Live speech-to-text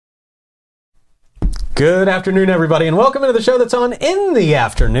Good afternoon, everybody, and welcome into the show that's on in the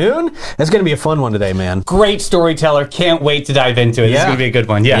afternoon. It's going to be a fun one today, man. Great storyteller. Can't wait to dive into it. This is going to be a good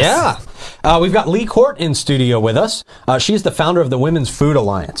one. Yes. Yeah. We've got Leigh Court in studio with us. She's the founder of the Women's Food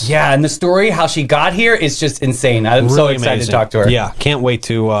Alliance. Yeah, and the story, how she got here, is just insane. I'm really so excited amazing to talk to her. Yeah, can't wait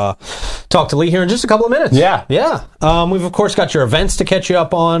to talk to Leigh here in just a couple of minutes. Yeah. Yeah. We've, of course, got your events to catch you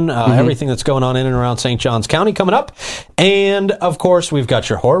up on, everything that's going on in and around St. Johns County coming up. And, of course, we've got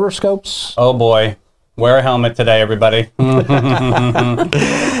your horoscopes. Oh, boy. Wear a helmet today, everybody. And we're going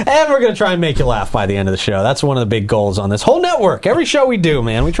to try and make you laugh by the end of the show. That's one of the big goals on this whole network. Every show we do,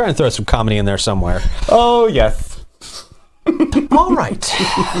 man, we try and throw some comedy in there somewhere. Oh, yes. All right.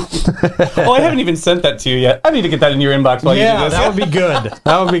 Oh, I haven't even sent that to you yet. I need to get that in your inbox while you do this. That would be good.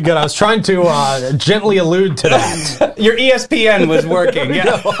 That would be good. I was trying to gently allude to that. Your ESPN was working.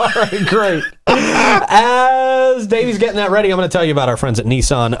 Yeah. All right, great. As Davey's getting that ready, I'm going to tell you about our friends at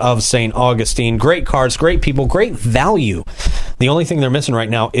Nissan of St. Augustine. Great cars, great people, great value. The only thing they're missing right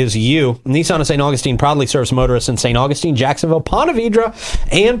now is you. Nissan of St. Augustine proudly serves motorists in St. Augustine, Jacksonville, Ponte Vedra,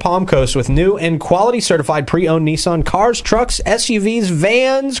 and Palm Coast with new and quality certified pre-owned Nissan cars, trucks, SUVs,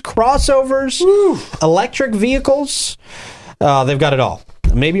 vans, crossovers, electric vehicles. They've got it all.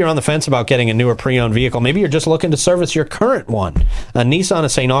 Maybe you're on the fence about getting a newer pre-owned vehicle. Maybe you're just looking to service your current one. Nissan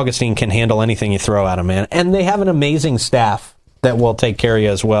of St. Augustine can handle anything you throw at them, man. And they have an amazing staff that will take care of you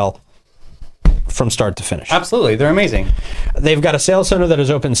as well from start to finish. Absolutely. They're amazing. They've got a sales center that is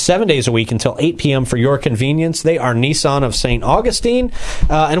open 7 days a week until 8 p.m. for your convenience. They are Nissan of St. Augustine,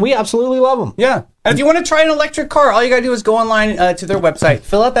 and we absolutely love them. Yeah. And if you want to try an electric car, all you got to do is go online to their website,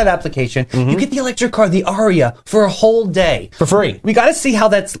 fill out that application. You get the electric car, the Aria, for a whole day. For free. We got to see how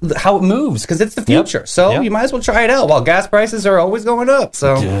it moves, because it's the future. Yep. So you might as well try it out while gas prices are always going up.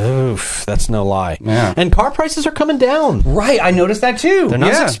 So Oof, that's no lie. Yeah. And car prices are coming down. Right, I noticed that too. They're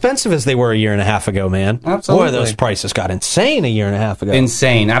not as expensive as they were a year and a half ago, man. Absolutely. Boy, those prices got insane a year and a half ago.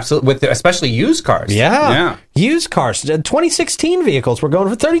 Insane, absolutely. Especially used cars. Yeah. Used cars. 2016 vehicles were going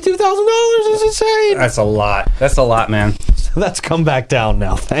for $32,000. It's insane. That's a lot. That's a lot, man. So that's come back down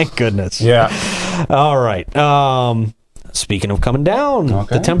now. Thank goodness. Yeah. All right. Speaking of coming down,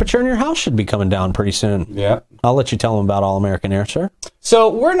 the temperature in your house should be coming down pretty soon. Yeah. I'll let you tell them about All American Air, sir. So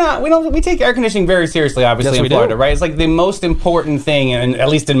we take air conditioning very seriously, obviously, in Florida, right? It's like the most important thing, and at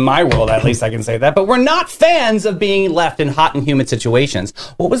least in my world, at least I can say that. But we're not fans of being left in hot and humid situations.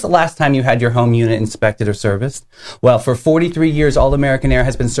 What was the last time you had your home unit inspected or serviced? Well, for 43 years, All American Air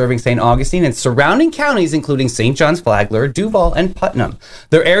has been serving St. Augustine and surrounding counties, including St. John's, Flagler, Duval, and Putnam.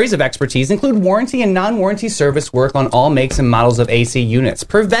 Their areas of expertise include warranty and non-warranty service work on all makes and models of AC units,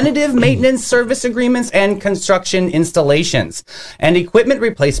 preventative maintenance service agreements, and construction installations, and equipment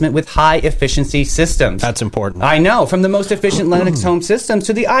replacement with high-efficiency systems. That's important. I know. From the most efficient Lennox home systems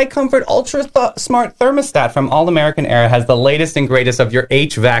to the iComfort Ultra Smart Thermostat from All American Air has the latest and greatest of your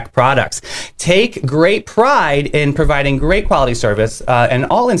HVAC products. Take great pride in providing great quality service and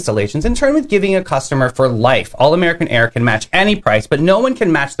all installations, in turn with giving a customer for life. All American Air can match any price, but no one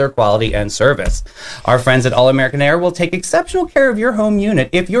can match their quality and service. Our friends at All American Air will take exceptional care of your home unit.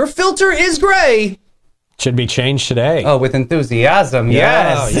 If your filter is gray, should be changed today. Oh, with enthusiasm,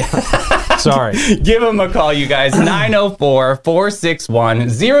 yes. Yeah. Sorry. Give them a call, you guys.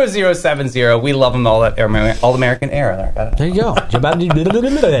 904-461-0070. We love them all at All American Air. There you go.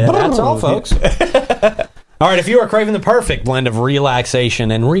 That's all, folks. All right, if you are craving the perfect blend of relaxation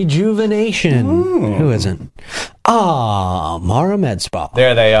and rejuvenation, who isn't? Mara Med Spa.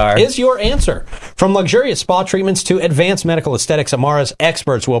 There they are. Is your answer. From luxurious spa treatments to advanced medical aesthetics, Amara's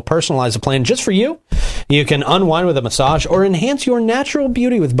experts will personalize a plan just for you. You can unwind with a massage or enhance your natural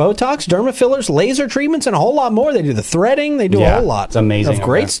beauty with Botox, derma fillers, laser treatments, and a whole lot more. They do the threading. They do a whole lot. It's amazing. Of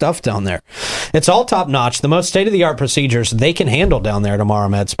great stuff down there. It's all top-notch. The most state-of-the-art procedures they can handle down there at Amara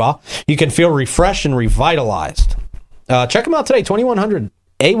Med Spa. You can feel refreshed and revitalized. Check them out today, 2100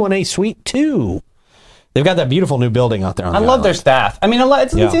 A1A Suite 2. They've got that beautiful new building out there on the love their staff. I mean,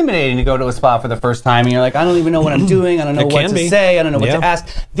 it's intimidating to go to a spa for the first time, and you're like, I don't even know what I'm doing. I don't know what to say. I don't know what to ask.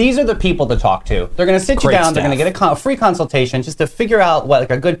 These are the people to talk to. They're going to sit you down. They're going to get a free consultation just to figure out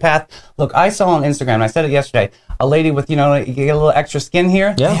what a good path. Look, I saw on Instagram, and I said it yesterday, a lady with, you get a little extra skin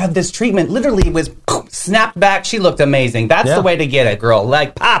here. Yeah. They have this treatment. Literally, it was snapped back. She looked amazing. That's the way to get it, girl.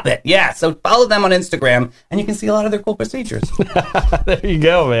 Like, pop it. Yeah. So follow them on Instagram, and you can see a lot of their cool procedures. There you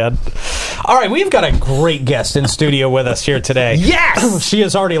go, man. All right, we've got a great guest in studio with us here today. Yes! She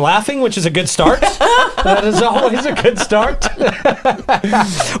is already laughing, which is a good start. That is always a good start.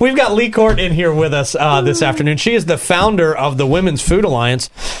 We've got Leigh Court in here with us this afternoon. She is the founder of the Women's Food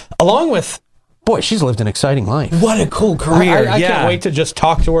Alliance, along with boy, she's lived an exciting life. What a cool career. I can't wait to just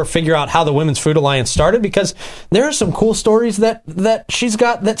talk to her, figure out how the Women's Food Alliance started, because there are some cool stories that she's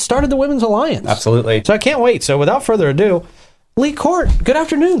got that started the Women's Alliance. Absolutely. So I can't wait. So without further ado, Leigh Court, good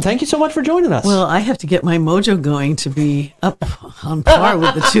afternoon. Thank you so much for joining us. Well, I have to get my mojo going to be up on par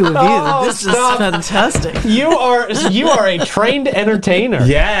with the two of you. This is fantastic. You are a trained entertainer.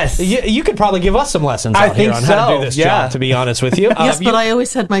 Yes. You could probably give us some lessons out here on how to do this job, to be honest with you. Yes, but I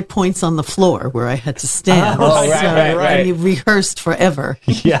always had my points on the floor where I had to stand. Right. And you rehearsed forever.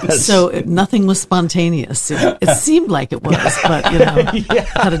 Yes. So nothing was spontaneous. It seemed like it was, but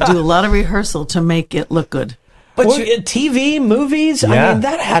had to do a lot of rehearsal to make it look good. But TV, movies, I mean,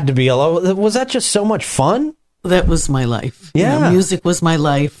 that had to be a lot. Was that just so much fun? That was my life. Yeah. Music was my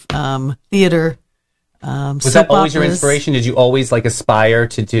life. Theater. Was that always your inspiration? Did you always aspire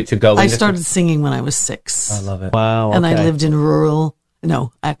to go? I started singing when I was 6. I love it. Wow. Okay. And I lived in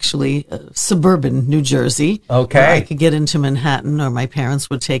suburban New Jersey. Okay. Where I could get into Manhattan, or my parents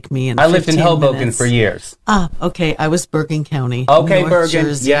would take me in. I lived in Hoboken minutes. For years. Okay. I was Bergen County. Okay, North Bergen.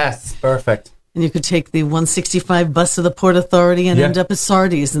 Jersey. Yes, perfect. And you could take the 165 bus to the Port Authority and end up at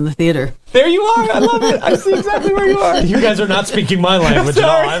Sardi's in the theater. There you are. I love it. I see exactly where you are. You guys are not speaking my language at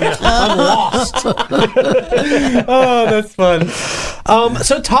all. I'm lost. Oh, that's fun.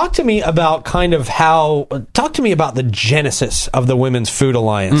 So talk to me about the genesis of the Women's Food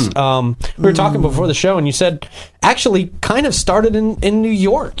Alliance. We were talking before the show, and you said actually kind of started in New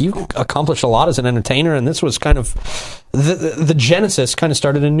York. You accomplished a lot as an entertainer, and this was kind of the genesis kind of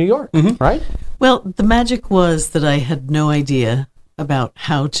started in New York, right? Well, the magic was that I had no idea about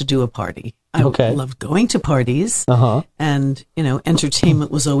how to do a party. I loved going to parties, and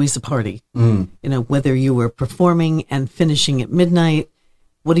entertainment was always a party. Whether you were performing and finishing at midnight,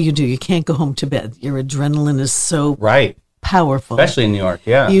 what do? You can't go home to bed. Your adrenaline is so powerful, especially in New York.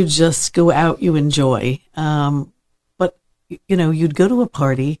 Yeah, you just go out, you enjoy. But you'd go to a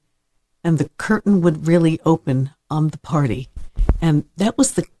party, and the curtain would really open on the party, and that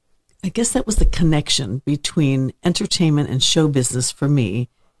was the connection between entertainment and show business for me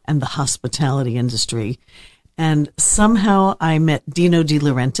and the hospitality industry. And somehow I met Dino De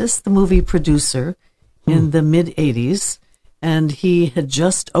Laurentiis, the movie producer, in the mid-'80s, and he had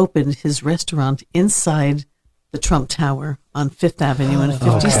just opened his restaurant inside the Trump Tower on 5th Avenue and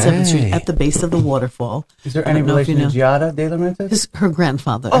 57th Street at the base of the waterfall. Is there any relation to Giada De Laurentiis? Her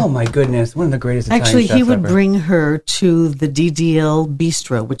grandfather. Oh my goodness, one of the greatest Italian Actually, he would ever. bring her to the DDL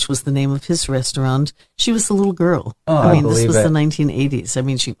Bistro, which was the name of his restaurant. She was a little girl. This was the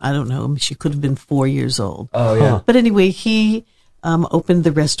 1980s. I don't know, she could have been 4 years old. Oh, yeah. But anyway, he opened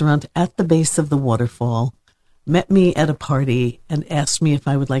the restaurant at the base of the waterfall, met me at a party, and asked me if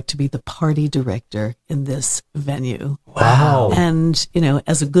I would like to be the party director in this venue. Wow. And,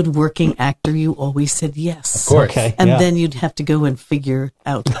 as a good working actor, you always said yes. Of course. Okay. And then you'd have to go and figure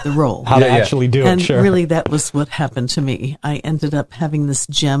out the role. How to actually do and it, sure. really, that was what happened to me. I ended up having this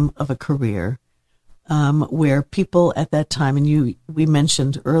gem of a career where people at that time, and we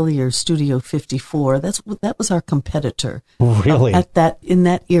mentioned earlier Studio 54, that was our competitor. Really? In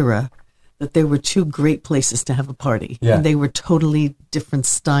that era, that there were two great places to have a party. Yeah. And they were totally different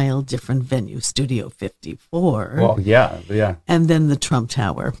style, different venue. Studio 54. Well, yeah. And then the Trump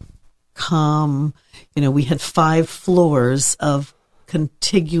Tower. We had 5 floors of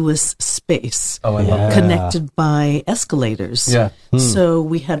contiguous space. Oh, I love that. Connected by escalators. Yeah. So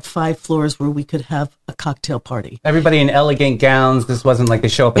we had 5 floors where we could have a cocktail party. Everybody in elegant gowns. This wasn't like they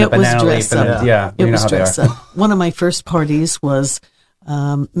show up in a banana leaf. It was dress up. One of my first parties was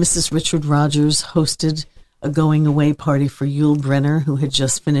Mrs. Richard Rogers hosted a going away party for Yul Brynner, who had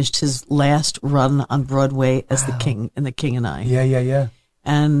just finished his last run on Broadway as the King in The King and I. Yeah.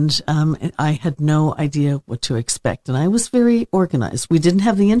 And I had no idea what to expect. And I was very organized. We didn't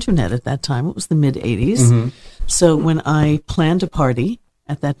have the internet at that time. It was the mid-'80s. So when I planned a party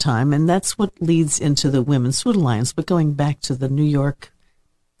at that time, and that's what leads into the Women's Food Alliance, but going back to the New York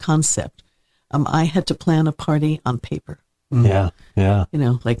concept, I had to plan a party on paper. Yeah.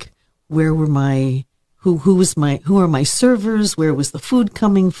 Where were who are my servers? Where was the food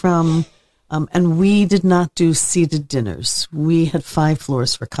coming from? And we did not do seated dinners. We had 5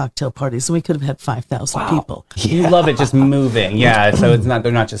 floors for cocktail parties, and we could have had 5,000 people. You love it just moving. Yeah. So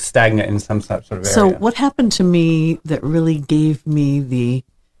they're not just stagnant in some sort of area. So what happened to me that really gave me the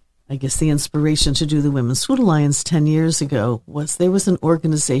inspiration to do the Women's Food Alliance 10 years ago was there was an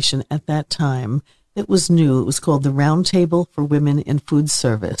organization at that time that was new. It was called the Roundtable for Women in Food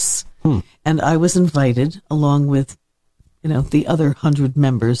Service. And I was invited along with, the other 100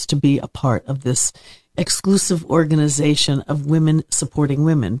 members to be a part of this exclusive organization of women supporting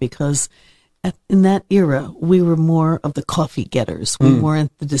women, because in that era, we were more of the coffee getters. We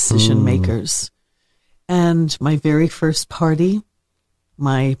weren't the decision makers. And my very first party,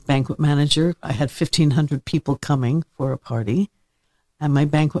 my banquet manager, I had 1,500 people coming for a party. And my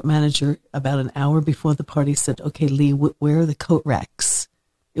banquet manager, about an hour before the party, said, "Okay, Leigh, where are the coat racks?"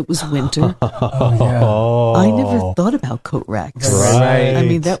 It was winter. I never thought about coat racks. Right. I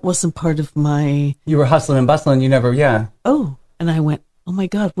mean, that wasn't part of my... You were hustling and bustling. You never, Oh, and I went, oh my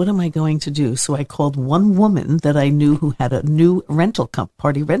God, what am I going to do? So I called one woman that I knew who had a new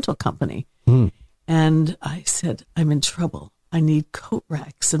party rental company. And I said, I'm in trouble. I need coat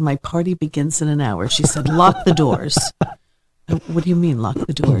racks and my party begins in an hour. She said, lock the doors. What do you mean, lock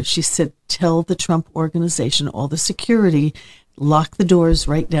the doors? She said, tell the Trump organization, all the security, lock the doors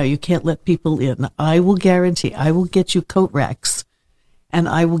right now. You can't let people in. I will guarantee, I will get you coat racks and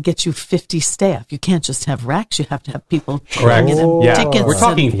I will get you 50 staff. You can't just have racks. You have to have people bringing in tickets. We're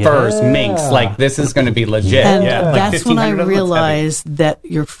talking furs, minks. Like, this is going to be legit. And like that's when I 1,500 of them, realized that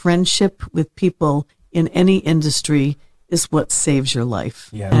your friendship with people in any industry is what saves your life.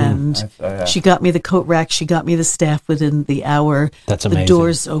 And she got me the coat rack. She got me the staff within the hour. That's amazing. The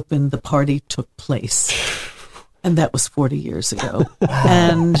doors opened. The party took place. And that was 40 years ago.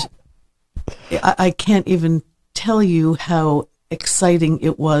 And I can't even tell you how exciting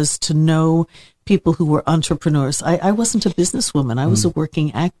it was to know people who were entrepreneurs. I wasn't a businesswoman. I was a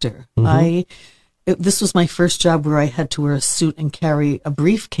working actor. This was my first job where I had to wear a suit and carry a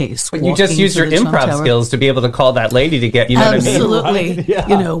briefcase. But you just used your improv skills to be able to call that lady to get, you know Absolutely. what I mean? Right? Yeah.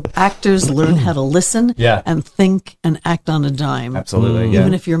 You know, actors learn how to listen and think and act on a dime. Absolutely.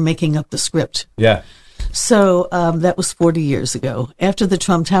 Even if you're making up the script. Yeah. So that was 40 years ago. After the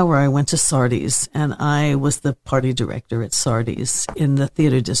Trump Tower, I went to Sardi's, and I was the party director at Sardi's in the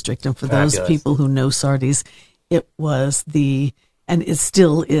theater district. And for those people who know Sardi's, it was and it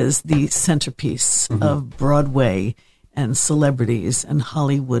still is the centerpiece of Broadway and celebrities and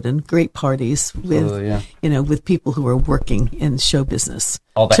Hollywood and great parties with, with people who are working in show business.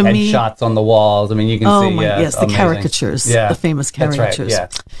 All the headshots on the walls. I mean, you can see. Yes, the caricatures, the famous caricatures.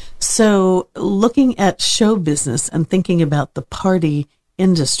 That's right, So looking at show business and thinking about the party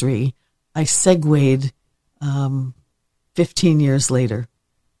industry, I segued 15 years later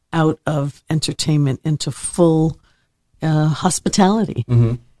out of entertainment into full hospitality.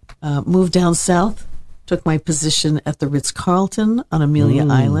 Moved down south, took my position at the Ritz-Carlton on Amelia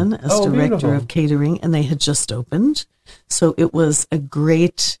Island as director of catering, and they had just opened. So it was a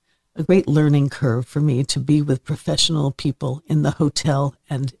great learning curve for me to be with professional people in the hotel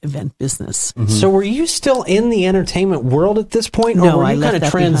and event business. So were you still in the entertainment world at this point? Or No, were I you left kind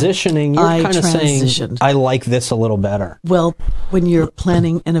of that behind. transitioning? You're I kind of saying, transitioned. I like this a little better. Well, when you're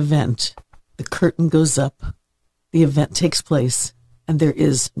planning an event, the curtain goes up, the event takes place, and there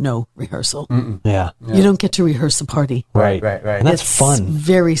is no rehearsal. Yeah. You don't get to rehearse a party. Right. And that's It's fun.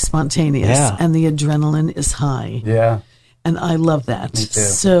 very spontaneous, and the adrenaline is high. Yeah. And I love that. Me too.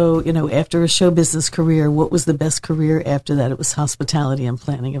 So, after a show business career, what was the best career after that? It was hospitality and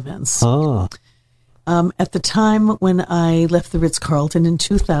planning events. Oh. At the time when I left the Ritz-Carlton in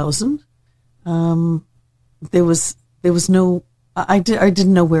 2000, there was no... I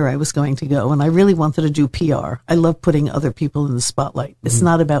didn't know where I was going to go, and I really wanted to do PR. I love putting other people in the spotlight. It's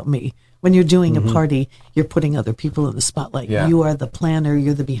not about me. When you're doing a party, you're putting other people in the spotlight. Yeah. You are the planner.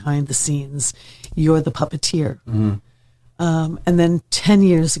 You're the behind the scenes. You're the puppeteer. And then 10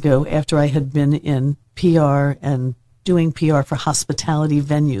 years ago, after I had been in PR and doing PR for hospitality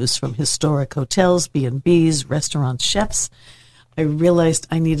venues from historic hotels, B&Bs, restaurants, chefs, I realized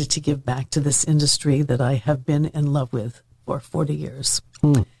I needed to give back to this industry that I have been in love with for 40 years.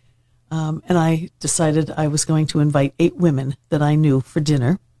 And I decided I was going to invite 8 women that I knew for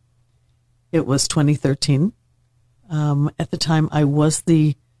dinner. It was 2013. At the time, I was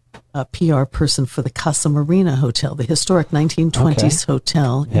the PR person for the Casa Marina Hotel, the historic 1920s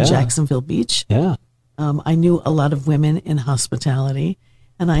hotel in Jacksonville Beach. Yeah. I knew a lot of women in hospitality,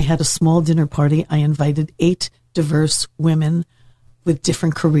 and I had a small dinner party. I invited 8 diverse women with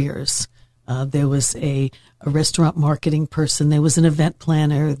different careers. There was a restaurant marketing person. There was an event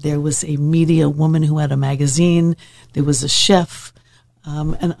planner. There was a media woman who had a magazine. There was a chef.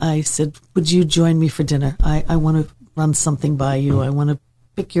 And I said, would you join me for dinner? I want to run something by you. I want to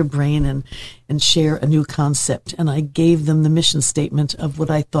pick your brain and share a new concept. And I gave them the mission statement of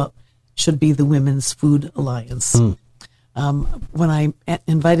what I thought should be the Women's Food Alliance. When I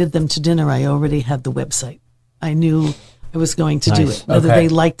invited them to dinner, I already had the website. I knew I was going to do it, whether they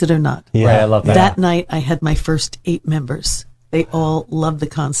liked it or not. Yeah. Right, I love that. That night, I had my first 8 members. They all loved the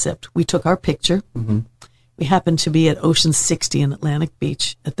concept. We took our picture. We happened to be at Ocean 60 in Atlantic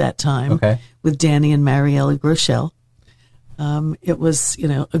Beach at that time with Danny and Mariella Groeschel. It was,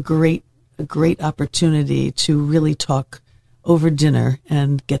 a great opportunity to really talk over dinner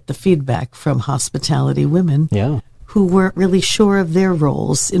and get the feedback from hospitality women who weren't really sure of their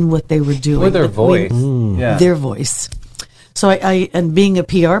roles in what they were doing. Or their voice. Their voice. So and being a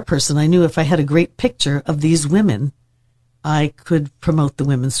PR person, I knew if I had a great picture of these women, I could promote the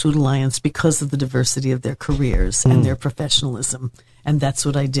Women's Food Alliance because of the diversity of their careers and their professionalism. And that's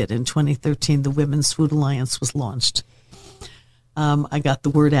what I did. In 2013, the Women's Food Alliance was launched. I got the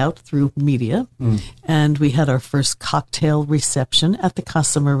word out through media, and we had our first cocktail reception at the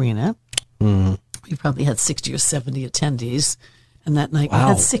Casa Marina. We probably had 60 or 70 attendees, and that night we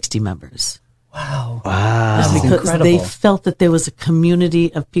had 60 members. Wow. Because incredible. They felt that there was a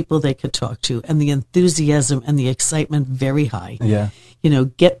community of people they could talk to, and the enthusiasm and the excitement very high. Yeah.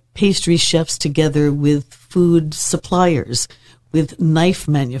 Get pastry chefs together with food suppliers, with knife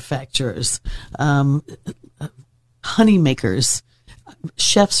manufacturers, honey makers,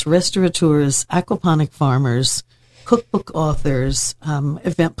 chefs, restaurateurs, aquaponic farmers, cookbook authors,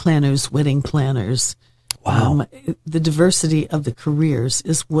 event planners, wedding planners. Wow. The diversity of the careers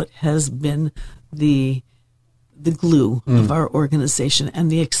is what has been the glue of our organization, and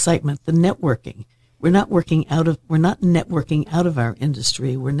the excitement, the networking. We're not networking out of our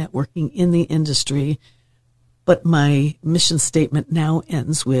industry. We're networking in the industry. But my mission statement now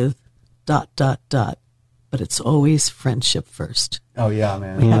ends with ... But it's always friendship first. Oh, yeah,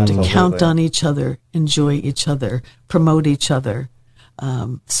 man. We have to count on each other, enjoy each other, promote each other.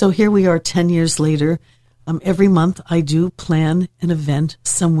 So here we are 10 years later. Every month I do plan an event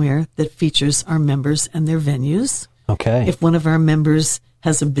somewhere that features our members and their venues. Okay. If one of our members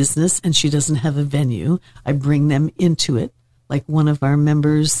has a business and she doesn't have a venue, I bring them into it. Like one of our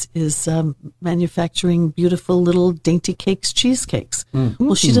members is manufacturing beautiful little dainty cakes, cheesecakes.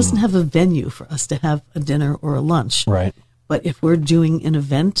 Well, she doesn't have a venue for us to have a dinner or a lunch. Right. But if we're doing an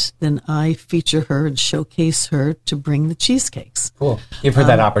event, then I feature her and showcase her to bring the cheesecakes. Cool. Give her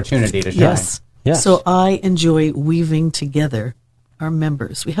that opportunity to shine. Yes. So I enjoy weaving together our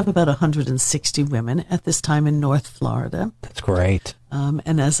members. We have about 160 women at this time in North Florida. That's great.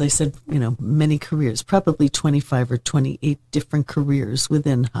 And as I said, many careers, probably 25 or 28 different careers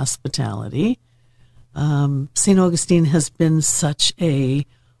within hospitality. St. Augustine has been such a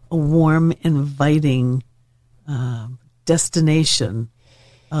warm, inviting destination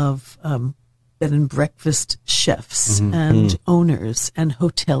of bed and breakfast chefs and owners and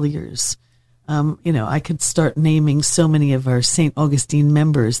hoteliers. I could start naming so many of our St. Augustine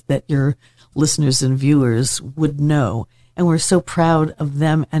members that your listeners and viewers would know. And we're so proud of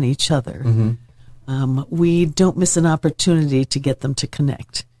them and each other. We don't miss an opportunity to get them to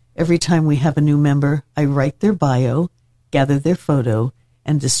connect. Every time we have a new member, I write their bio, gather their photo,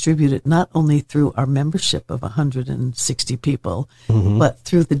 and distribute it not only through our membership of 160 people, but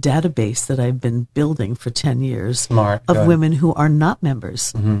through the database that I've been building for 10 years of women who are not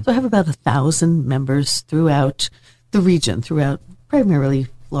members. So I have about 1,000 members throughout the region, throughout primarily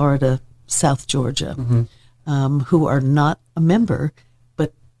Florida, South Georgia, who are not a member,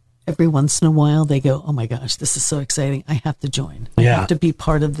 but every once in a while they go, oh my gosh, this is so exciting. I have to join. I have to be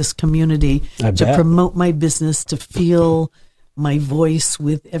part of this community to promote my business, to feel my voice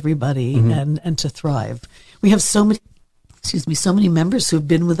with everybody and to thrive. We have so many members who've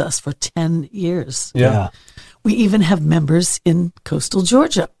been with us for 10 years. Yeah. We even have members in coastal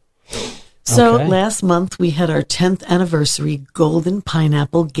Georgia. So last month we had our 10th anniversary Golden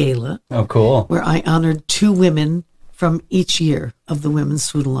Pineapple Gala. Oh, cool. Where I honored 2 women from each year of the Women's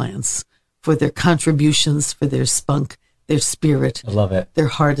Food Alliance for their contributions, for their spunk, their spirit. I love it. Their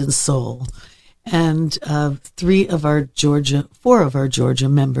heart and soul. And 4 of our Georgia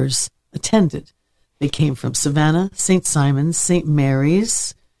members attended. They came from Savannah, St. Simon's, St.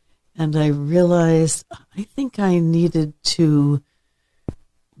 Mary's, and I realized I think I needed to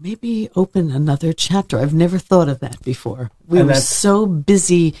maybe open another chapter. I've never thought of that before. We were so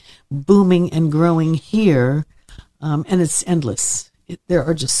busy booming and growing here, and it's endless. There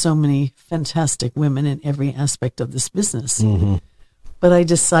are just so many fantastic women in every aspect of this business. But I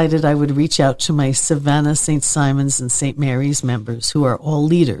decided I would reach out to my Savannah, St. Simon's, and St. Mary's members, who are all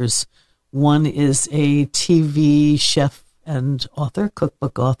leaders. One is a TV chef and author,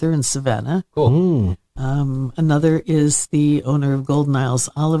 cookbook author in Savannah. Cool. Another is the owner of Golden Isles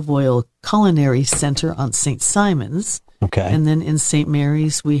Olive Oil Culinary Center on St. Simon's. Okay. And then in St.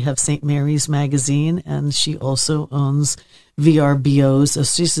 Mary's, we have St. Mary's Magazine, and she also owns VRBOs.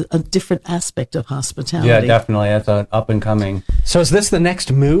 It's just a different aspect of hospitality. Yeah, definitely. That's an up and coming. So is this the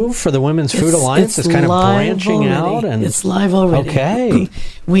next move for the Women's Food Alliance? It's kind of branching out? And it's live already. Okay.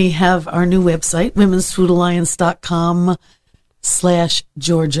 We have our new website,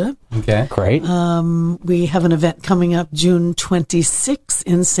 womensfoodalliance.com/Georgia. Okay. Great. We have an event coming up June 26th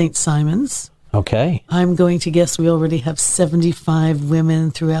in St. Simons. Okay. I'm going to guess we already have 75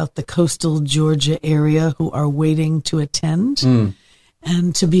 women throughout the coastal Georgia area who are waiting to attend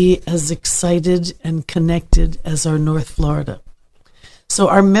and to be as excited and connected as our North Florida. So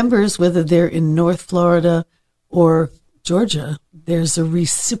our members, whether they're in North Florida or Georgia, there's a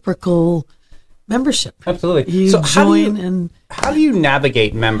reciprocal membership. Absolutely. You So join how do you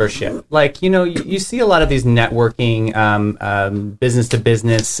navigate membership? Like, you see a lot of these networking, business to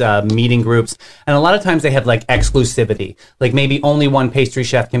business meeting groups, and a lot of times they have like exclusivity. Like maybe only one pastry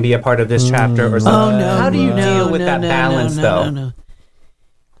chef can be a part of this chapter or something. How do you deal with that balance, though? No.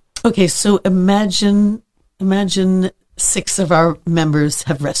 Okay, so imagine 6 of our members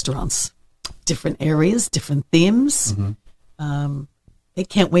have restaurants, different areas, different themes. They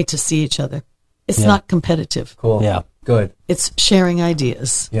can't wait to see each other. It's not competitive. Cool. Yeah. Good. It's sharing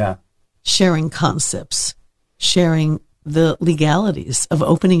ideas, Yeah. sharing concepts, sharing the legalities of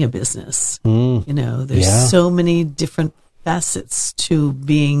opening a business. There's so many different facets to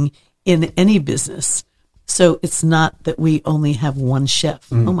being in any business. So it's not that we only have one chef.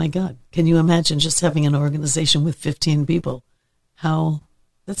 Oh my God. Can you imagine just having an organization with 15 people?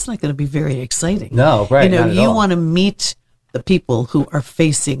 That's not going to be very exciting. No, right. Not at You all. want to meet the people who are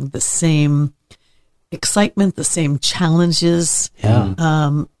facing the same excitement, the same challenges,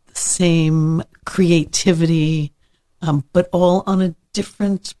 the same creativity, but all on a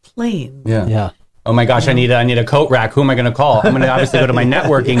different plane. Yeah. Oh my gosh, I need a coat rack. Who am I going to call? I'm going to obviously go to my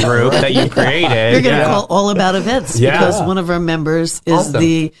networking group that you created. You're going to call All About Events because one of our members is Awesome.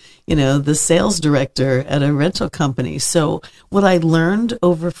 the sales director at a rental company. So what I learned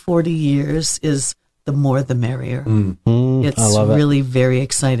over 40 years is the more the merrier. It's really very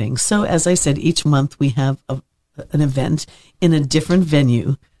exciting. So as I said, each month we have an event in a different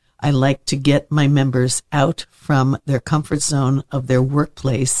venue. I like to get my members out from their comfort zone of their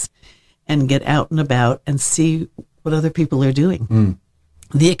workplace and get out and about and see what other people are doing.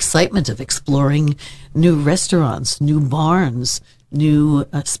 The excitement of exploring new restaurants, new barns, new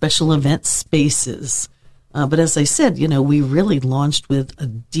special event spaces. But as I said, we really launched with a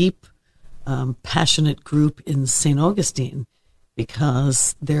deep, passionate group in St. Augustine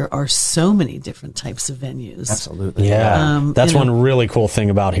because there are so many different types of venues. Absolutely. Yeah. That's one really cool thing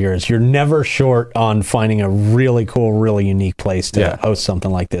about here is you're never short on finding a really cool, really unique place to host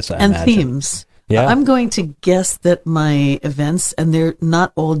something like this, I imagine. Themes. Yeah. I'm going to guess that my events, and they're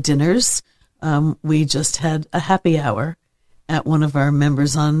not all dinners, we just had a happy hour at one of our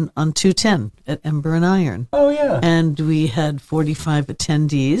members on 210 at Ember and Iron. Oh, yeah. And we had 35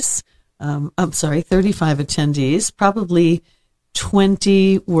 attendees. 35 attendees. Probably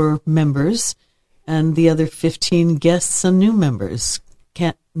 20 were members, and the other 15 guests and new members.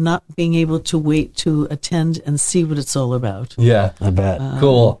 Not being able to wait to attend and see what it's all about. Yeah. I bet.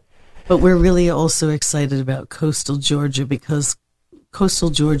 Cool. But we're really also excited about coastal Georgia because coastal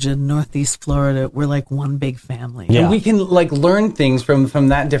Georgia and Northeast Florida, we're like one big family. Yeah. And we can learn things from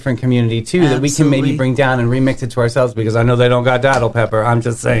that different community too that we can maybe bring down and remix it to ourselves because I know they don't got daddle pepper. I'm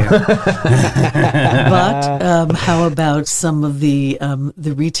just saying. But how about some of the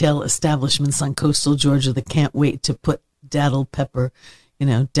retail establishments on coastal Georgia that can't wait to put daddle pepper,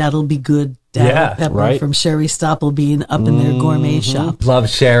 daddle be good. Daddle pepper from Sherry Stoppelbean up in their gourmet shop. Love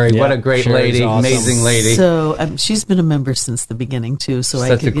Sherry. Yeah, What a great Sherry's lady. awesome. Amazing lady. So she's been a member since the beginning too. So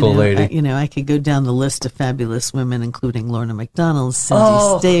Such a cool lady. I could go down the list of fabulous women, including Lorna McDonald, Cindy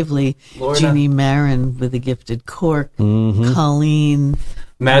Stavely, Lorna. Jeannie Marin with a gifted cork, Colleen.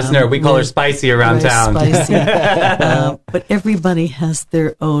 Mesner. We call her Spicy around Very town. Spicy. But everybody has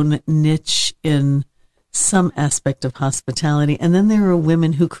their own niche in some aspect of hospitality. And then there are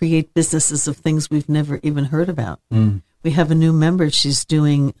women who create businesses of things we've never even heard about. We have a new member. She's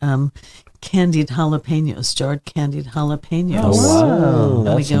doing candied jalapenos, jarred candied jalapenos. Oh, wow. And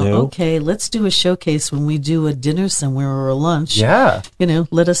That's we go, new. okay, let's do a showcase when we do a dinner somewhere or a lunch. Yeah.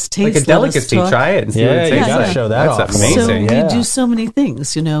 Let us taste. Like a let us delicacy. talk. Try it and see what Yeah, it you tastes gotta like. show that That's off. amazing. So Yeah. we do so many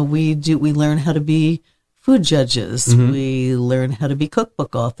things. We learn how to be food judges. We learn how to be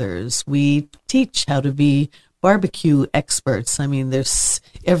cookbook authors. We teach how to be barbecue experts. I mean,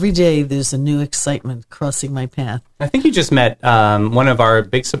 every day there's a new excitement crossing my path. I think you just met one of our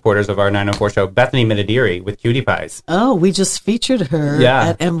big supporters of our 904 show, Bethany Minadiri, with Cutie Pies. Oh, we just featured her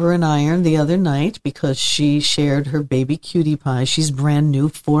at Ember and Iron the other night because she shared her baby cutie pie. She's brand new,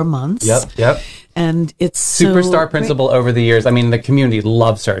 4 months. Yep. And it's superstar principal over the years. I mean, the community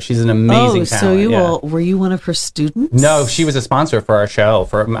loves her. She's an amazing talent. So were you one of her students? No, she was a sponsor for our show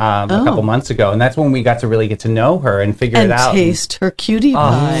for a couple months ago, and that's when we got to really get to know her and figure it out. And taste her cutie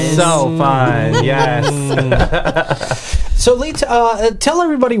pies. So fun, yes. So, Leigh, tell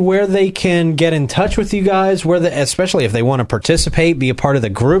everybody where they can get in touch with you guys, especially if they want to participate, be a part of the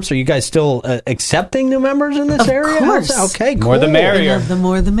groups. Are you guys still accepting new members in this area? Of course. Okay, cool. More the merrier. The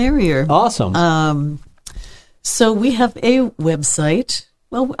more the merrier. Awesome. So we have a website.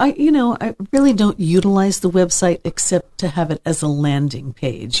 Well, I really don't utilize the website except to have it as a landing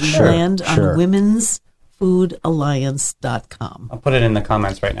page. You land on womensfoodalliance.com. I'll put it in the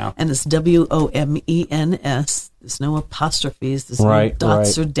comments right now. And it's WOMENS. There's no apostrophes. There's no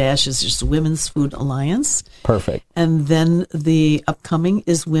dots or dashes. Just Women's Food Alliance. Perfect. And then the upcoming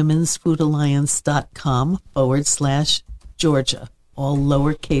is womensfoodalliance.com/Georgia. All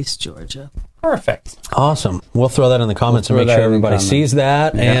lowercase Georgia. Perfect. Awesome. We'll throw that in the comments and make sure everybody sees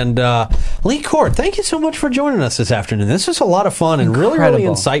that. Yeah. And Leigh Court, thank you so much for joining us this afternoon. This was a lot of fun and really, really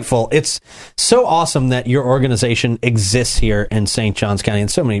insightful. It's so awesome that your organization exists here in St. Johns County, and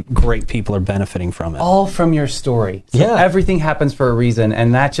so many great people are benefiting from it. All from your story. So everything happens for a reason,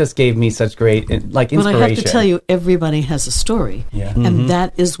 and that just gave me such great inspiration. Well, I have to tell you, everybody has a story, and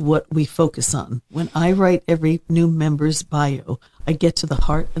that is what we focus on. When I write every new member's bio, I get to the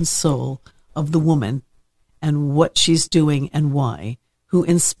heart and soul of the woman and what she's doing and why, who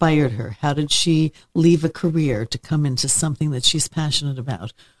inspired her, how did she leave a career to come into something that she's passionate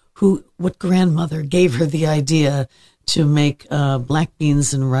about, what grandmother gave her the idea to make black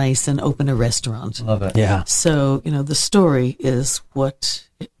beans and rice and open a restaurant. Love it. Yeah. So, the story is what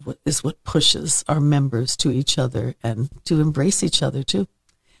pushes our members to each other and to embrace each other too.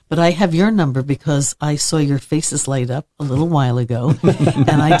 But I have your number because I saw your faces light up a little while ago,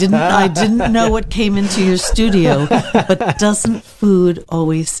 and I didn't know what came into your studio. But doesn't food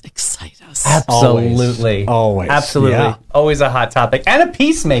always excite us? Absolutely, always, absolutely, always a hot topic and a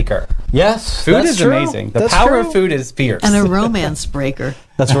peacemaker. Yes, food is true. Amazing. The power of food is fierce, and a romance breaker.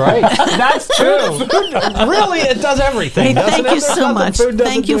 That's right. That's true. Really, it does everything. Hey, thank you so much.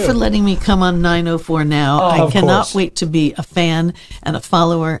 Thank you for letting me come on 904 Now. I cannot wait to be a fan and a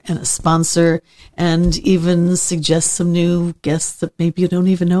follower and a sponsor and even suggest some new guests that maybe you don't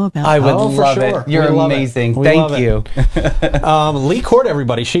even know about. I would love it. You're amazing. Thank you. Leigh Court,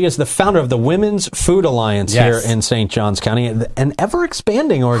 everybody. She is the founder of the Women's Food Alliance here in St. Johns County, an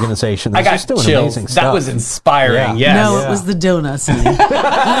ever-expanding organization that's just doing amazing stuff. That was inspiring. Yes. No, it was the donuts.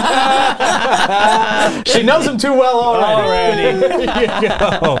 She knows them too well already. There you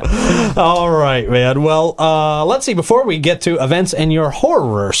go. All right, man. Well, let's see. Before we get to events and your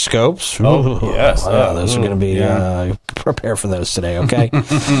horoscopes, yes, those are going to be prepare for those today. Okay.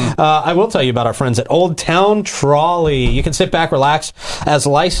 I will tell you about our friends at Old Town Trolley. You can sit back, relax, as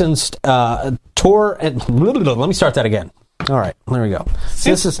licensed tour. And let me start that again. All right, there we go.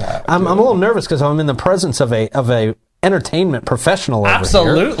 I'm a little nervous because I'm in the presence of a entertainment professional over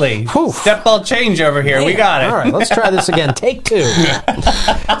Absolutely. Here. Step ball change over here. Man. We got it. All right, let's try this again. Take two.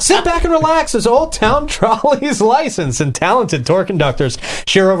 Sit back and relax as Old Town Trolley's licensed and talented tour conductors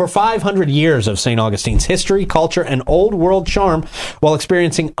share over 500 years of St. Augustine's history, culture, and old world charm while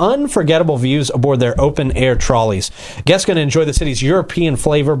experiencing unforgettable views aboard their open-air trolleys. Guests going to enjoy the city's European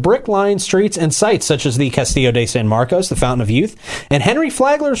flavor, brick-lined streets, and sites such as the Castillo de San Marcos, the Fountain of Youth, and Henry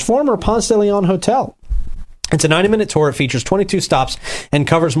Flagler's former Ponce de Leon Hotel. It's a 90-minute tour. It features 22 stops and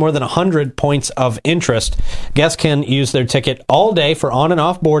covers more than 100 points of interest. Guests can use their ticket all day for on and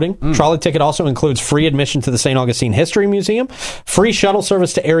off boarding. Trolley ticket also includes free admission to the St. Augustine History Museum, free shuttle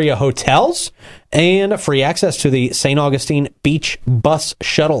service to area hotels, and free access to the St. Augustine Beach Bus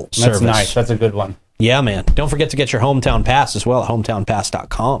Shuttle service. That's nice. That's a good one. Yeah, man. Don't forget to get your hometown pass as well at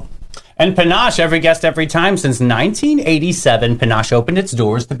hometownpass.com. And Panache, every guest, every time. Since 1987, Panache opened its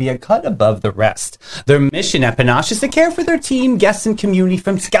doors to be a cut above the rest. Their mission at Panache is to care for their team, guests, and community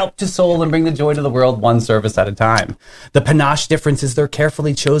from scalp to soul and bring the joy to the world one service at a time. The Panache difference is their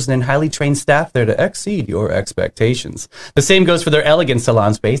carefully chosen and highly trained staff there to exceed your expectations. The same goes for their elegant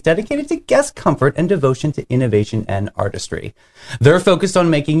salon space dedicated to guest comfort and devotion to innovation and artistry. They're focused on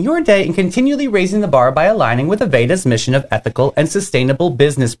making your day and continually raising the bar by aligning with Aveda's mission of ethical and sustainable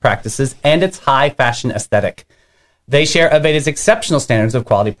business practices and its high fashion aesthetic. They share Aveda's exceptional standards of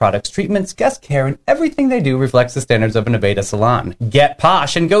quality products, treatments, guest care, and everything they do reflects the standards of an Aveda salon. Get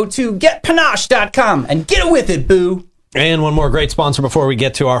posh and go to getpanache.com and get it with it, boo. And one more great sponsor before we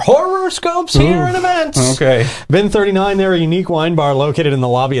get to our horoscopes here and events. Okay. Bin 39, they're a unique wine bar located in the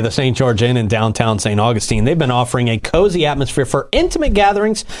lobby of the St. George Inn in downtown St. Augustine. They've been offering a cozy atmosphere for intimate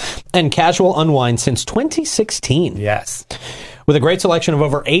gatherings and casual unwind since 2016. Yes. With a great selection of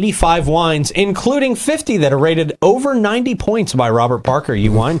over 85 wines, including 50 that are rated over 90 points by Robert Parker.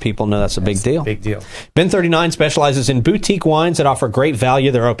 You wine people know that's a big deal. Big deal. Bin 39 specializes in boutique wines that offer great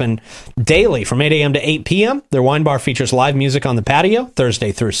value. They're open daily from 8 a.m. to 8 p.m. Their wine bar features live music on the patio,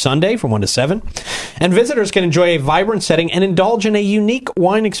 Thursday through Sunday from 1 to 7. And visitors can enjoy a vibrant setting and indulge in a unique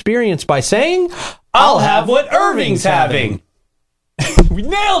wine experience by saying, I'll have what Irving's having. We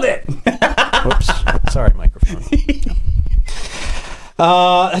nailed it. Whoops. Sorry, microphone.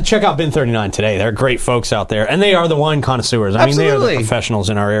 Check out Bin 39 today. They're great folks out there, and they are the wine connoisseurs. I mean, they are the professionals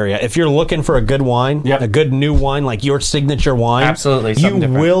in our area. If you're looking for a good wine, a good new wine, like your signature wine, absolutely, you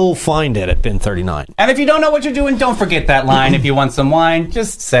will find it at Bin 39. And if you don't know what you're doing, don't forget that line. If you want some wine,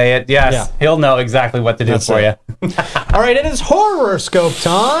 just say it. Yes, he'll know exactly what to do for you. All right, it is horoscope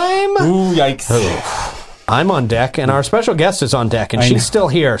time. Ooh, yikes. I'm on deck, and our special guest is on deck, and she's still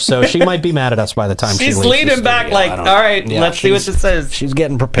here, so she might be mad at us by the time she leaves. She's leaning back like, all right, let's see what it says. She's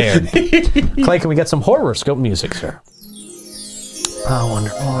getting prepared. Clay, can we get some horoscope music, sir? Oh,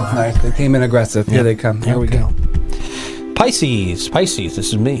 wonderful. Oh, nice. They came in aggressive. Here they come. Here we go. Pisces, this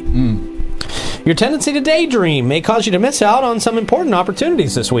is me. Your tendency to daydream may cause you to miss out on some important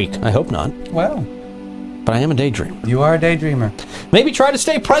opportunities this week. I hope not. Well, but I am a daydreamer. You are a daydreamer. Maybe try to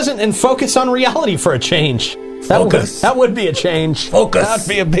stay present and focus on reality for a change. That would be a change. Focus. That would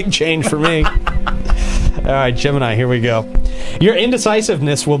be a big change for me. All right, Gemini, here we go. Your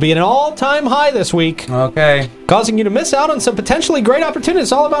indecisiveness will be at an all-time high this week. Okay. Causing you to miss out on some potentially great opportunities.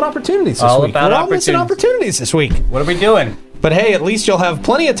 It's all about opportunities this week. We're all missing opportunities this week. What are we doing? But hey, at least you'll have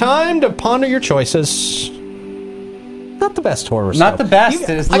plenty of time to ponder your choices. Not the best horoscope. Not the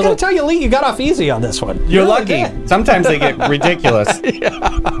best. I gotta tell you, Lee, you got off easy on this one. You're lucky. Sometimes they get ridiculous.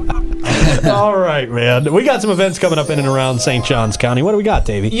 All right, man. We got some events coming up in and around St. Johns County. What do we got,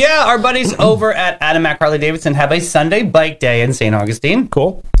 Davey? Yeah, our buddies over at Adamak Harley Davidson have a Sunday bike day in St. Augustine.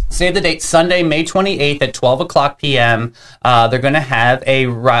 Cool. Save the date, Sunday, May 28th at 12 o'clock p.m. They're going to have a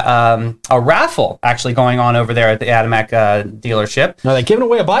raffle actually going on over there at the Adamak dealership. Are they giving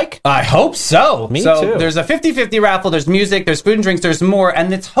away a bike? I hope so. Me too. There's a 50-50 raffle. There's music, there's food and drinks, there's more,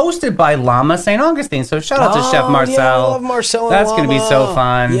 and it's hosted by Llama St. Augustine. So shout out to Chef Marcel. Yeah, I love Marcel and That's Llama. going to be so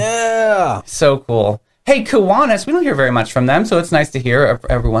fun. Yeah. So cool. Hey, Kiwanis, we don't hear very much from them, so it's nice to hear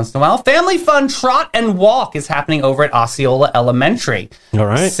every once in a while. Family Fun Trot and Walk is happening over at Osceola Elementary. All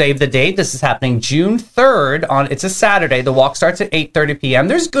right. Save the date. This is happening June 3rd. It's a Saturday. The walk starts at 8:30 p.m.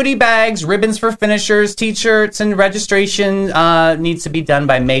 There's goodie bags, ribbons for finishers, T-shirts, and registration needs to be done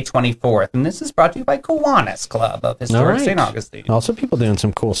by May 24th. And this is brought to you by Kiwanis Club of Historic St. Augustine. Also, people doing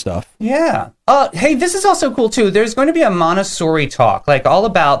some cool stuff. Yeah. Hey, this is also cool, too. There's going to be a Montessori talk, like all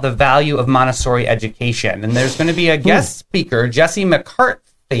about the value of Montessori education. And there's going to be a guest speaker, Jesse McCarthy.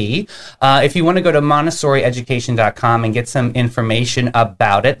 If you want to go to MontessoriEducation.com and get some information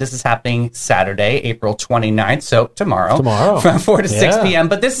about it, this is happening Saturday, April 29th, so tomorrow. From 4 to 6 p.m.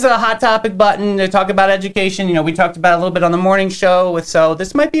 But this is a hot topic button to talk about education. You know, we talked about it a little bit on the morning show, so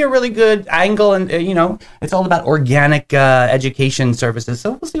this might be a really good angle, and, it's all about organic education services,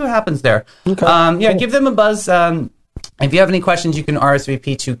 so we'll see what happens there. Okay, cool. Give them a buzz. If you have any questions, you can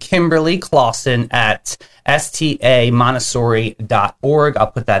RSVP to Kimberly Clausen at stamontessori.org.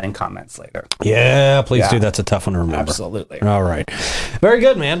 I'll put that in comments later. Yeah, please do. That's a tough one to remember. Absolutely. All right. Very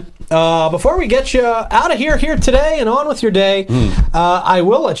good, man. Before we get you out of here today and on with your day, I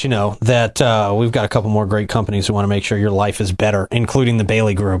will let you know that we've got a couple more great companies who want to make sure your life is better, including the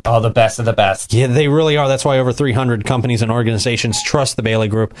Bailey Group. Oh, the best of the best. Yeah, they really are. That's why over 300 companies and organizations trust the Bailey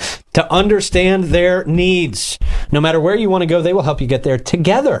Group to understand their needs. No matter where you want to go, they will help you get there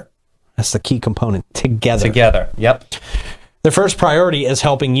together. That's the key component. Together. Yep. Their first priority is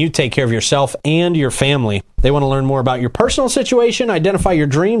helping you take care of yourself and your family. They want to learn more about your personal situation, identify your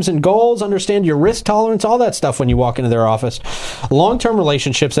dreams and goals, understand your risk tolerance, all that stuff when you walk into their office. Long-term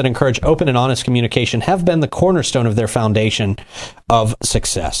relationships that encourage open and honest communication have been the cornerstone of their foundation of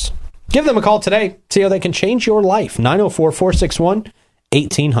success. Give them a call today. See how they can change your life. 904-461-1800.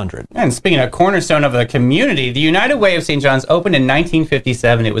 And speaking of cornerstone of the community, the United Way of St. John's opened in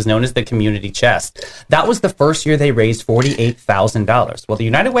 1957. It was known as the Community Chest. That was the first year they raised $48,000. Well, the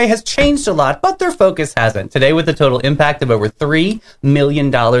United Way has changed a lot, but their focus hasn't. Today, with a total impact of over $3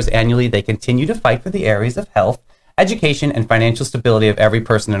 million annually, they continue to fight for the areas of health, education, and financial stability of every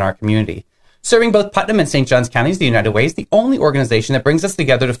person in our community. Serving both Putnam and St. Johns counties, the United Way is the only organization that brings us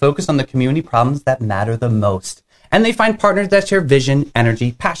together to focus on the community problems that matter the most. And they find partners that share vision,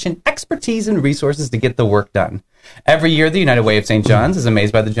 energy, passion, expertise, and resources to get the work done. Every year, the United Way of St. John's is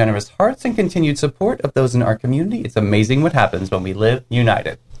amazed by the generous hearts and continued support of those in our community. It's amazing what happens when we live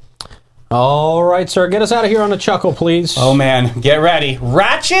united. All right, sir. Get us out of here on a chuckle, please. Oh, man. Get ready.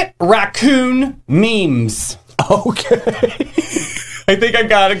 Ratchet Raccoon Memes. Okay. I think I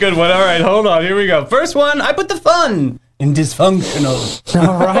got a good one. All right, hold on. Here we go. First one, I put the fun in dysfunctional.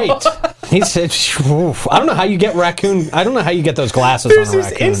 All right. He said, I don't know how you get raccoon. I don't know how you get those glasses There's on a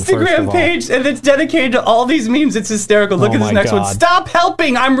raccoon. There's this Instagram page, and it's dedicated to all these memes. It's hysterical. Look at this next one. Stop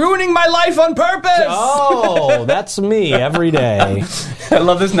helping. I'm ruining my life on purpose. Oh, that's me every day. I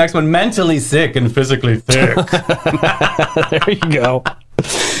love this next one. Mentally sick and physically thick. There you go.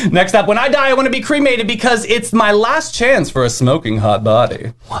 Next up, when I die, I want to be cremated because it's my last chance for a smoking hot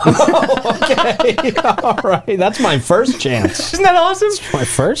body. Okay, all right. That's my first chance. Isn't that awesome? It's my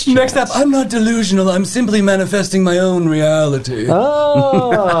first chance. Next up, I'm not delusional. I'm simply manifesting my own reality.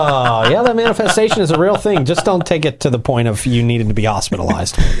 Oh, yeah, that manifestation is a real thing. Just don't take it to the point of you needing to be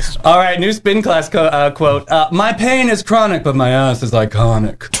hospitalized, please. All right, new spin class quote. My pain is chronic, but my ass is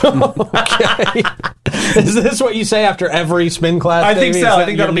iconic. Okay. Is this what you say after every spin class? I think so. I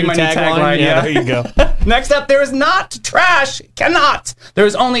think that'll be my new tagline. Yeah, there you go. Next up, there is not trash, cannot. There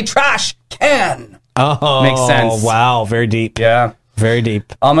is only trash, can. Oh, makes sense. Wow, very deep. Yeah. Very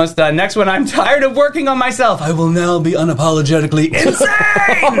deep. Almost done. Next one, I'm tired of working on myself. I will now be unapologetically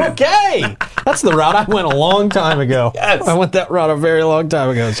insane. Okay. That's the route I went a long time ago. Yes. I went that route a very long time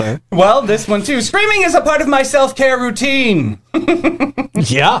ago, sir. Well, this one too. Screaming is a part of my self-care routine.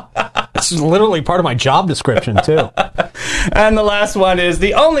 Yeah. It's literally part of my job description, too. And the last one is,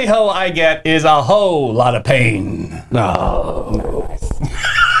 the only hoe I get is a whole lot of pain. Oh. Nice.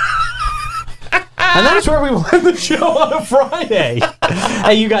 And that's where we end the show on a Friday.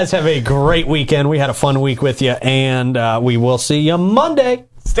 Hey, you guys have a great weekend. We had a fun week with you, and we will see you Monday.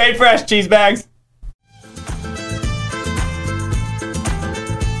 Stay fresh, cheese bags.